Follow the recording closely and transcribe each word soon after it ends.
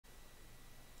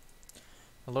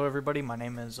Hello everybody, my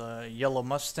name is Yellow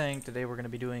Mustang. Today we're going to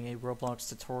be doing a Roblox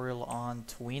tutorial on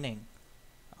tweening.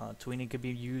 Tweening could be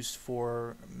used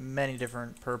for many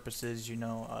different purposes,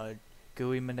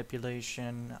 GUI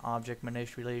manipulation, object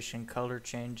manipulation, color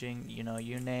changing,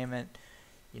 you name it.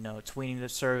 Tweening the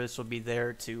service will be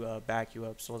there to back you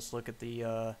up. So let's look at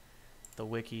the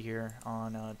wiki here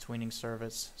on Tweening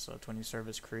service. So Tweening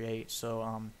service create.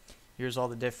 So here's all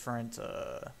the different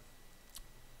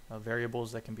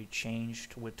variables that can be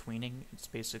changed with tweening. It's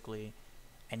basically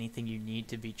anything you need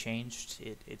to be changed,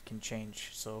 it can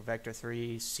change. So vector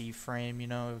 3, C frame,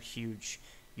 huge.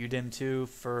 UDIM2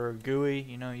 for GUI,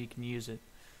 you can use it.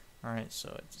 Alright,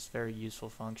 so it's a very useful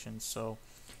function. So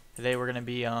today we're going to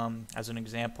be, as an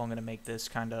example, I'm going to make this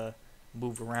kind of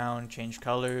move around, change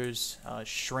colors,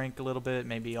 shrink a little bit.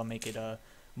 Maybe I'll make it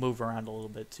move around a little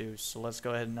bit too. So let's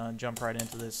go ahead and jump right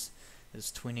into this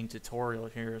tweening tutorial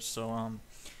here. So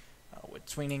with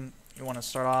tweening, you want to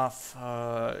start off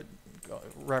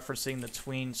referencing the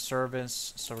Tween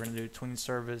service. So we're going to do Tween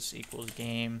service equals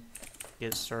game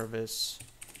GetService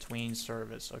Tween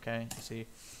service. Okay, see.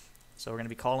 So we're going to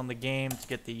be calling the game to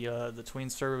get the Tween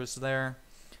service there,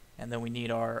 and then we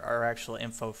need our actual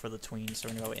info for the tween. So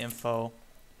we're going to go info,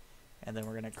 and then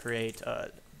we're going to create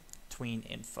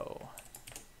TweenInfo,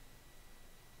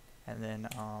 and then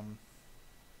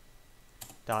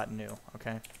 .new.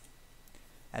 Okay.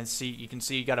 And you can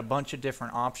see you got a bunch of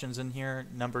different options in here.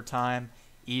 Number time,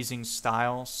 easing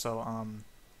style. So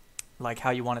like how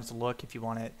you want it to look. If you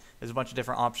want it, there's a bunch of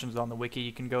different options on the wiki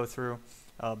you can go through.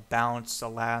 Bounce,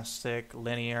 elastic,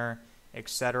 linear,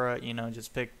 etc.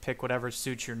 Just pick whatever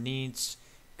suits your needs.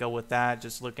 Go with that.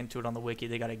 Just look into it on the wiki.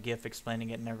 They got a GIF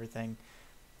explaining it and everything.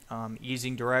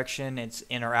 Easing direction, it's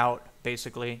in or out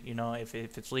basically. If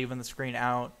it's leaving the screen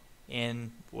out,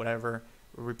 in, whatever.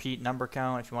 Repeat number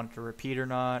count, if you want it to repeat or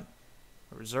not.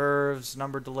 Reserves,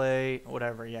 number delay,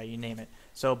 whatever, yeah, you name it.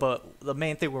 So, but the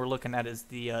main thing we're looking at is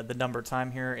the number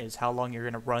time here, is how long you're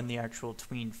going to run the actual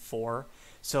tween for.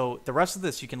 So the rest of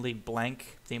this you can leave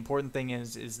blank. The important thing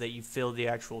is that you fill the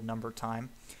actual number time.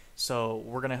 So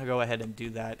we're going to go ahead and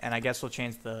do that, and I guess we'll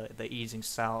change the easing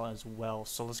style as well.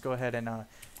 So let's go ahead and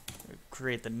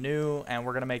create the new, and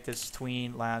we're going to make this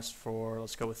tween last for,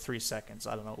 let's go with 3 seconds.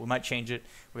 I don't know, we might change it.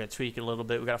 We're going to tweak it a little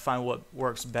bit. We got to find what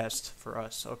works best for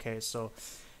us. Okay, so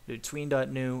do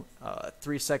Tween.new,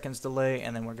 3 seconds delay,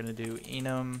 and then we're going to do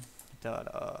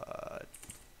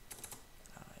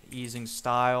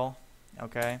Enum.EasingStyle.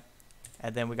 Okay,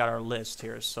 and then we got our list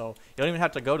here. So you don't even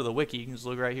have to go to the wiki, you can just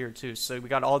look right here too. So we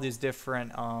got all these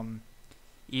different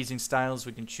easing styles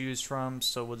we can choose from.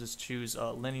 So we'll just choose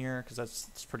linear, because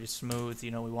that's pretty smooth. We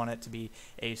want it to be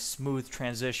a smooth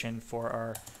transition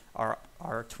for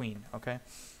our tween. Okay,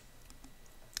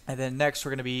 and then next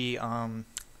we're going to be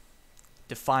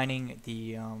defining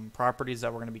the properties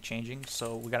that we're going to be changing.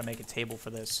 So we got to make a table for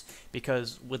this,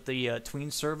 because with the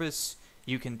tween service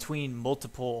you can tween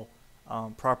multiple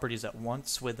properties at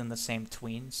once within the same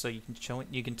tween. So you can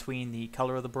tween the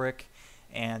color of the brick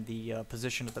and the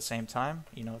position at the same time,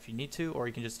 if you need to, or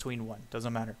you can just tween one.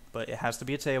 Doesn't matter, but it has to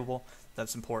be a table.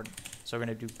 That's important. So we're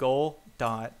going to do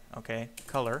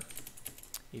goal.Color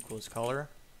equals color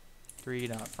 3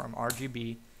 from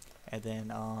RGB, and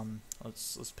then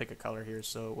let's pick a color here.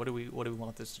 So what do we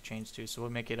want this to change to? So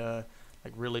we'll make it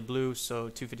like really blue. So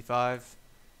 255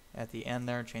 at the end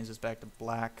there. Change this back to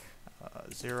black.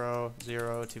 0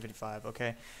 0 255.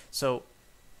 Okay, so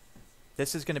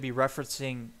this is going to be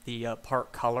referencing the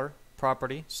part color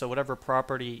property. So whatever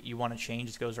property you want to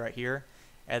change goes right here,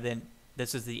 and then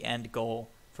this is the end goal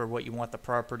for what you want the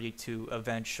property to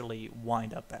eventually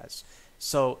wind up as.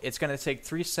 So it's going to take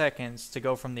 3 seconds to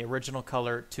go from the original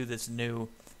color to this new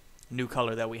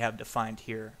color that we have defined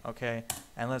here. Okay,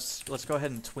 and let's go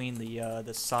ahead and tween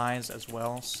the size as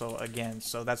well. So again,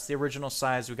 so that's the original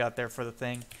size we got there for the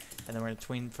thing, and then we're going to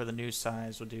tween for the new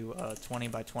size. We'll do 20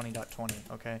 by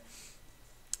 20.20. Okay,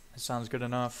 that sounds good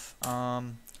enough.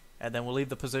 And then we'll leave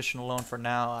the position alone for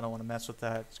now. I don't want to mess with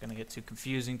that. It's going to get too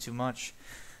confusing, too much.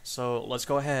 So let's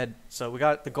go ahead. So we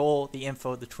got the goal, the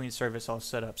info, the tween service all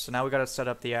set up. So now we got to set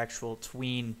up the actual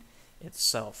tween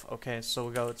itself. Okay, so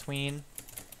we go tween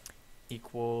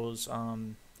equals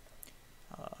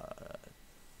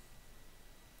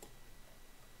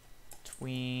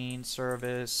tween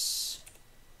service.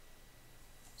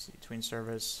 Let's see, tween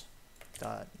service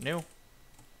dot new.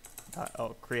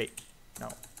 Create.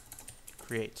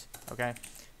 Okay,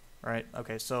 right.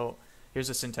 Okay, so here's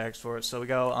the syntax for it. So we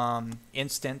go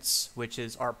instance, which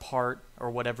is our part or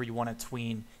whatever you want to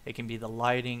tween. It can be the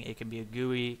lighting, it can be a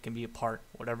GUI, it can be a part,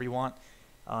 whatever you want.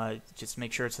 Just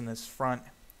make sure it's in this front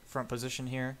position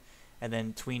here. and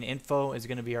then tween info is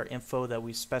going to be our info that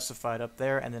we specified up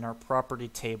there, and then our property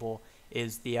table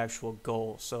is the actual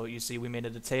goal. So you see we made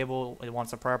it a table, it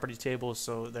wants a property table,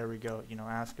 so there we go, you know,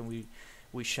 ask and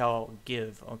we shall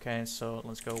give. Okay, so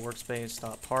let's go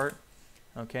workspace.Part.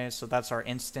 Okay, so that's our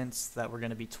instance that we're going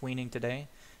to be tweening today,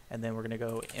 and then we're going to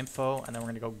go info, and then we're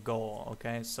going to go goal.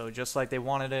 Okay, so just like they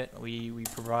wanted it, we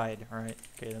provide. All right,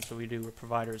 okay, that's what we do, we're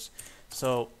providers.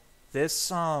 So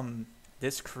this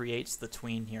this creates the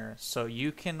tween here, so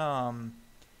you can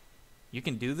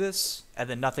do this and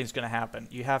then nothing's gonna happen.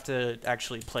 You have to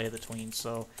actually play the tween,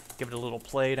 so give it a little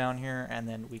play down here, and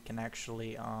then we can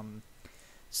actually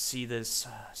see this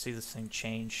thing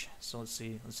change. So let's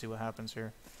see what happens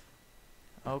here.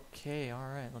 Okay, all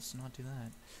right, let's not do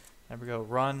that. There we go,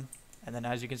 run, and then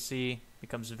as you can see, it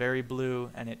becomes very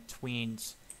blue and it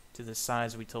tweens to the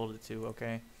size we told it to.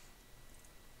 Okay,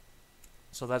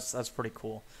 so that's pretty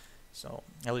cool. So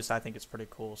at least I think it's pretty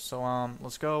cool. So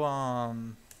let's go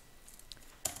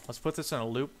let's put this in a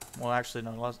loop. Well, actually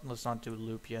no, let's not do a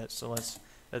loop yet. So let's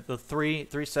the 3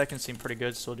 seconds seem pretty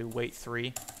good, so we'll do wait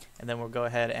 3, and then we'll go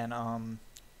ahead and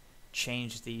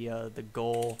change the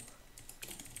goal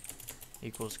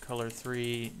equals color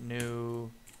 3 new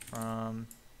from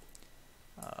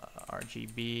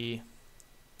RGB.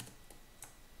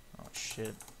 Oh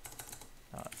shit.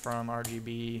 From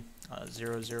RGB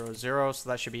 000, so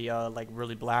that should be like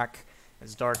really black,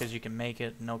 as dark as you can make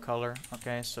it, no color.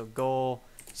 Okay, so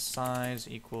goal.Size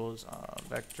equals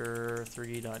vector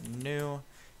 3.new.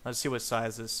 Let's see what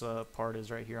size this part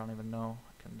is right here. I don't even know.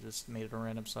 I can just made it a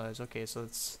random size. Okay, so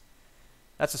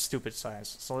that's a stupid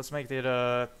size. So let's make it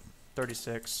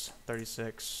 36,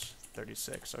 36,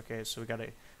 36. Okay, so we got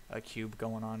a cube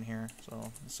going on here.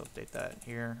 So let's update that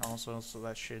here also. So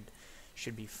that should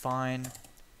be fine.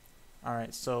 All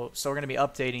right, so we're going to be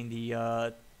updating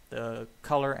the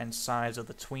color and size of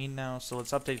the tween now. So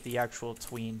let's update the actual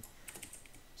tween.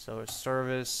 So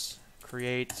service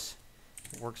create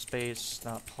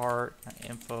workspace.Part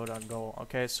info.goal.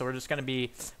 Okay, so we're going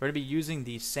to be using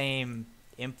the same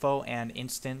info and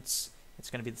instance.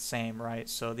 It's going to be the same, right?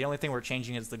 So the only thing we're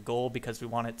changing is the goal, because we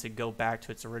want it to go back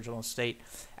to its original state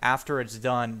after it's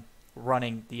done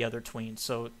running the other tween.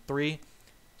 So 3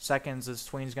 seconds this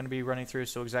tween is going to be running through,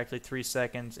 so exactly 3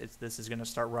 seconds this is going to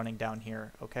start running down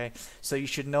here. Okay, so you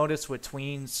should notice with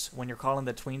tweens, when you're calling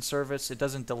the TweenService, it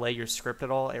doesn't delay your script at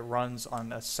all. It runs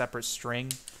on a separate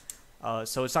string,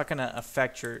 so it's not going to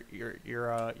affect your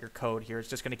code here. It's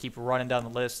just going to keep running down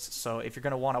the list. So if you're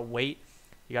going to want to wait,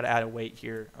 you got to add a wait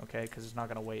here, okay, because it's not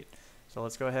going to wait. So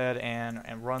let's go ahead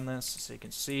and run this, so you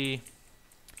can see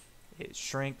it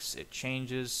shrinks, it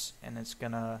changes, and it's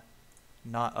going to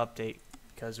not update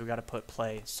because we got to put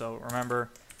play. So remember,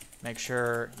 make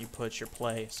sure you put your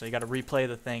play. So you got to replay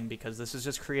the thing, because this is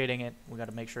just creating it. We got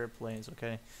to make sure it plays.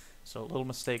 Okay, so little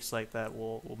mistakes like that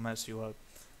will mess you up.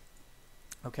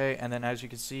 Okay, and then as you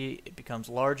can see, it becomes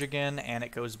large again, and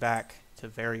it goes back to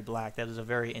very black. That is a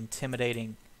very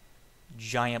intimidating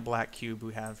giant black cube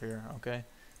we have here. Okay,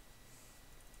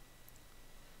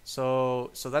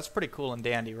 so that's pretty cool and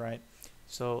dandy, right?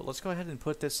 So let's go ahead and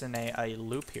put this in a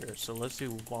loop here. So let's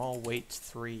do while wait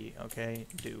 3. Okay,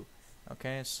 do.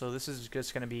 Okay, so this is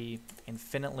just going to be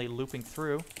infinitely looping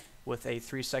through with a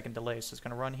 3 second delay. So it's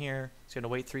going to run here, it's going to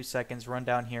wait 3 seconds, run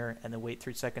down here, and then wait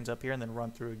 3 seconds up here, and then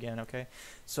run through again. Okay,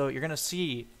 so you're going to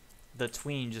see the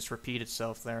tween just repeat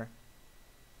itself there.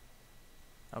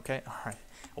 Okay, all right,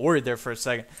 I worried there for a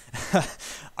second.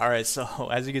 All right, so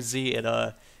as you can see, it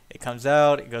comes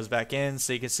out, it goes back in,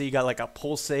 so you can see you got like a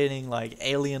pulsating, like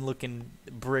alien looking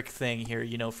brick thing here,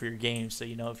 you know, for your game. So,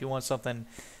 you know, if you want something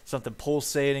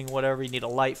pulsating, whatever, you need a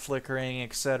light flickering,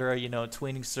 etc., you know,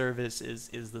 TweenService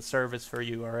is the service for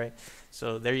you. All right,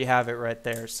 so there you have it right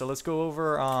there. So let's go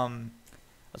over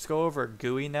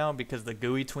GUI now, because the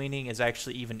GUI tweening is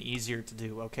actually even easier to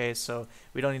do. Okay, so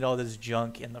we don't need all this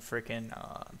junk in the freaking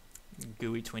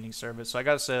GUI tweening service. So I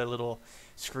got us a little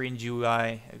screen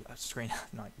GUI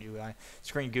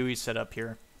set up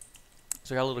here.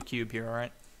 So I got a little cube here. All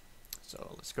right,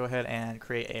 so let's go ahead and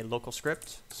create a local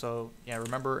script. So yeah,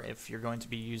 remember, if you're going to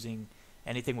be using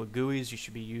anything with GUIs, you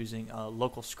should be using a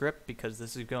local script, because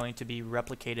this is going to be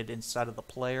replicated inside of the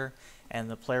player,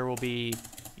 and the player will be,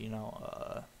 you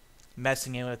know,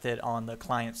 messing in with it on the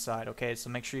client side. Okay, so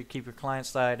make sure you keep your client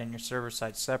side and your server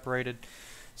side separated.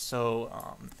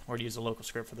 So we're gonna use a local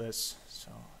script for this.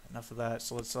 So enough of that.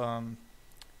 So let's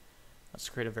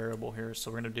create a variable here.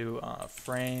 So we're gonna do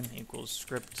frame equals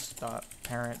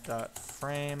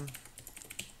script.parent.frame.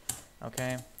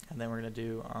 Okay, and then we're gonna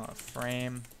do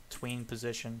frame tween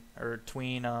position, or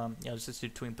tween, let's just do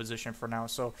tween position for now.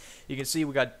 So you can see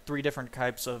we got 3 different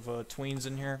types of tweens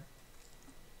in here.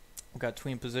 We've got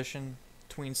tween position,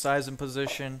 tween size and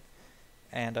position,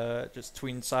 and just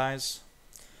tween size.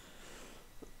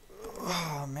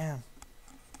 Oh man,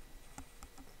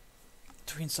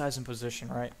 tween size and position,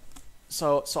 right?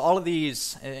 So all of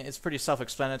these, it's pretty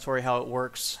self-explanatory how it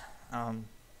works.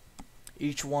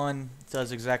 Each one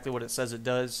does exactly what it says it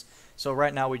does. So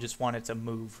right now we just want it to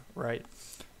move, right?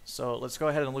 So let's go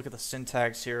ahead and look at the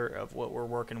syntax here of what we're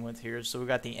working with here. So we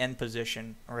got the end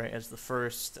position, right, as the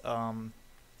first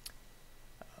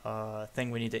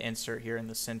thing we need to insert here in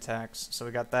the syntax. So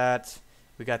we got that.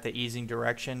 We got the easing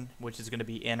direction, which is going to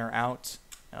be in or out.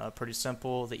 Pretty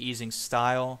simple. The easing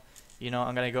style,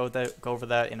 I'm going to go over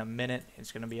that in a minute.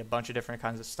 It's going to be a bunch of different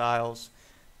kinds of styles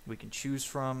we can choose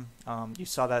from. You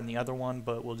saw that in the other one,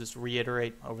 but we'll just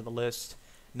reiterate over the list.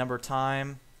 Number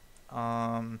time,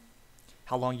 how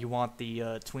long you want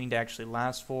the tween to actually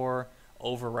last for.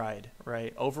 Override,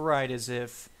 right? Override is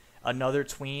if another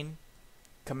tween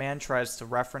command tries to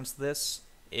reference this,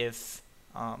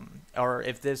 or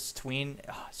if this tween,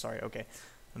 okay,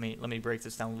 let me break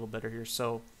this down a little better here.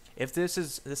 So if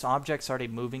this object's already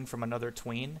moving from another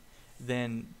tween,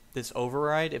 then this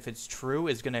override, if it's true,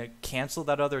 is going to cancel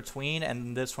that other tween,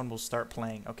 and this one will start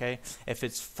playing. Okay, if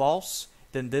it's false,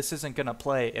 then this isn't going to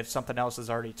play if something else is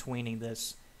already tweening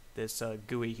this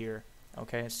GUI here.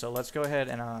 Okay, so let's go ahead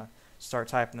and start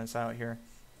typing this out here.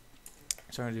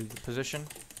 So I'm going to do the position,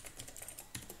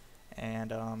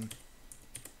 and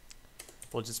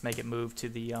we'll just make it move to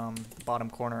the bottom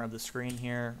corner of the screen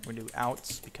here. We're going to do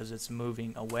out because it's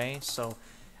moving away. So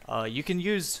you can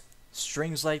use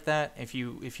strings like that if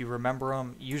you remember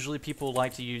them. Usually people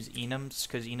like to use enums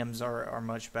because enums are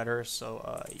much better.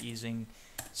 So easing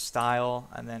style,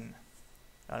 and then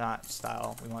not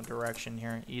style, we want direction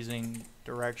here. Easing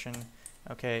direction.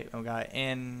 Okay, we got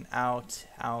in, out,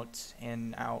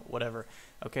 in, out, whatever.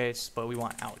 Okay, but we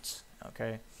want out.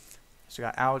 Okay, so we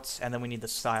got out, and then we need the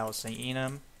style. So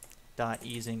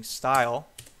Enum.EasingStyle,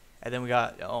 and then we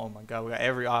got, oh my god, we got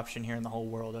every option here in the whole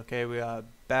world. Okay, we got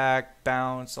back,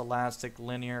 bounce, elastic,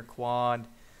 linear, quad,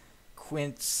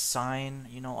 quint, sine.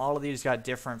 All of these got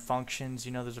different functions.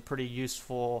 There's a pretty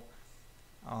useful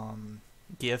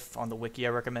GIF on the wiki I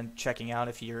recommend checking out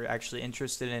if you're actually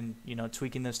interested in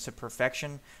tweaking this to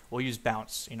perfection. We'll use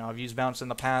bounce. I've used bounce in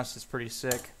the past. It's pretty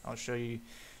sick. I'll show you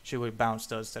what bounce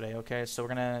does today. Okay, so we're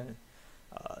gonna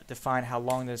define how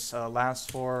long this lasts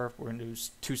for. We're gonna do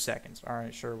 2 seconds. All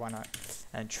right, sure, why not?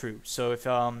 And true. So if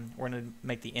we're gonna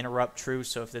make the interrupt true.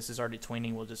 So if this is already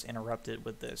tweening, we'll just interrupt it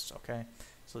with this. Okay,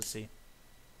 so let's see.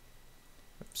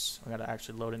 Oops, we gotta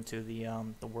actually load into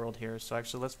the world here. So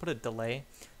actually, let's put a delay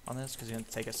on this because it's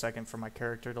gonna take a second for my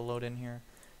character to load in here.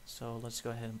 So let's go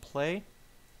ahead and play.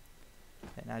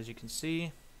 And as you can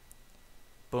see,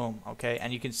 boom. Okay,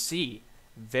 and you can see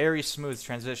very smooth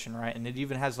transition, right? And it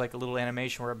even has like a little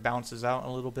animation where it bounces out a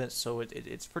little bit. So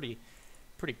it's pretty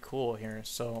cool here.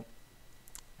 So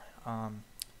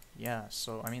yeah.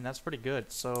 So I mean that's pretty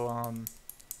good. So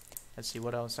let's see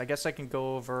what else. I guess I can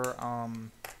go over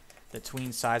the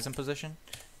tween size and position.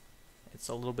 It's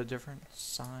a little bit different.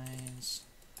 Size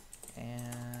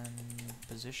and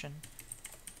position.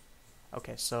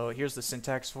 Okay, so here's the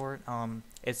syntax for it.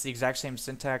 It's the exact same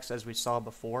syntax as we saw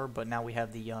before, but now we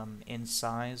have the in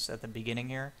size at the beginning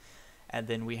here, and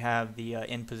then we have the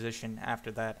in position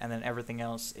after that, and then everything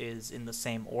else is in the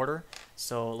same order.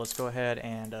 So let's go ahead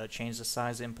and change the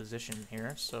size in position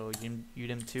here. So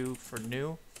Udem2 for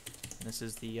new. This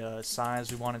is the size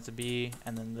we want it to be,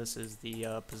 and then this is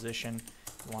the position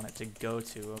we want it to go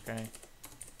to, okay?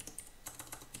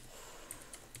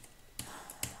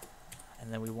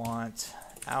 And then we want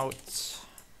out,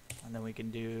 and then we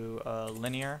can do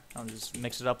linear. I'll just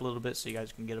mix it up a little bit so you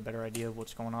guys can get a better idea of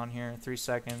what's going on here. 3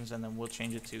 seconds, and then we'll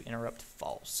change it to interrupt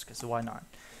false, because why not?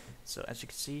 So as you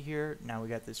can see here, now we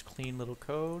got this clean little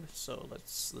code. So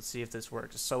let's see if this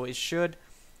works. So it should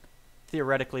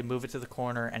theoretically move it to the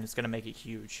corner, and it's going to make it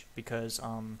huge because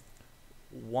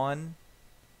 1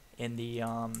 in the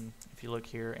if you look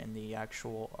here in the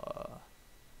actual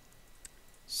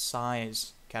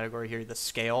size category here, the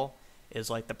scale is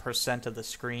like the percent of the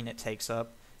screen it takes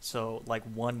up. So like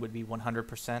 1 would be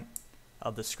 100%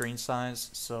 of the screen size,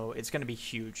 so it's going to be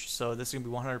huge. So this is going to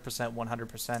be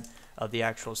 100% of the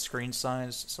actual screen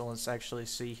size. So let's actually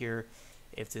see here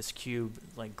if this cube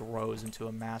like grows into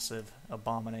a massive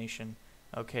abomination.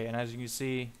 Okay, and as you can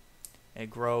see, it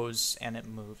grows and it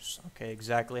moves. Okay,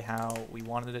 exactly how we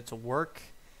wanted it to work,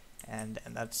 and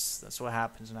that's what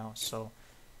happens now. So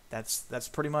that's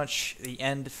pretty much the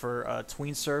end for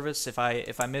TweenService.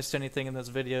 If I missed anything in this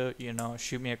video, you know,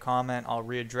 shoot me a comment. I'll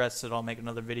readdress it. I'll make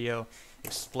another video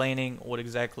explaining what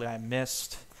exactly I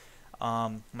missed.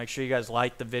 Make sure you guys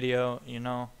like the video, you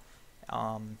know,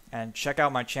 and check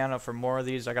out my channel for more of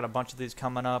these. I got a bunch of these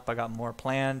coming up. I got more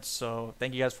planned. So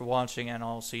thank you guys for watching, and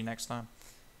I'll see you next time.